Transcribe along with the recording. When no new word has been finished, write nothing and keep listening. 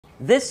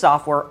this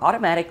software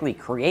automatically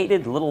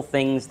created little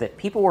things that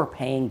people were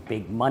paying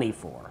big money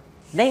for.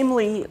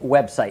 Namely,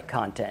 website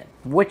content,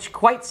 which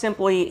quite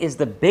simply is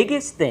the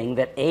biggest thing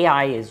that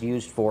AI is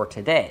used for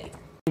today.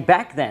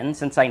 Back then,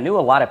 since I knew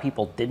a lot of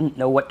people didn't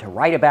know what to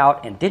write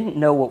about and didn't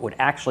know what would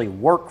actually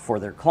work for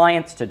their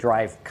clients to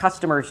drive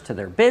customers to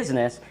their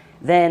business,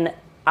 then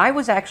I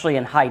was actually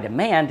in high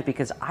demand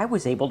because I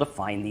was able to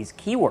find these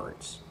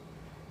keywords.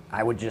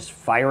 I would just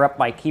fire up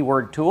my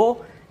keyword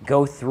tool,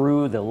 go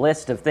through the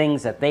list of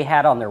things that they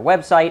had on their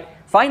website,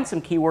 find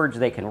some keywords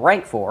they can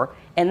rank for,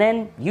 and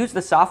then use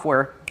the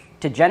software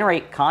to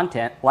generate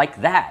content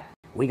like that.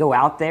 We go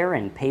out there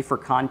and pay for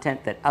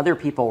content that other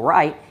people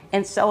write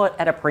and sell it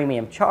at a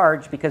premium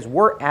charge because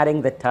we're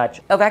adding the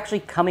touch of actually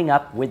coming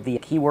up with the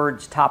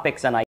keywords,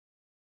 topics, and ideas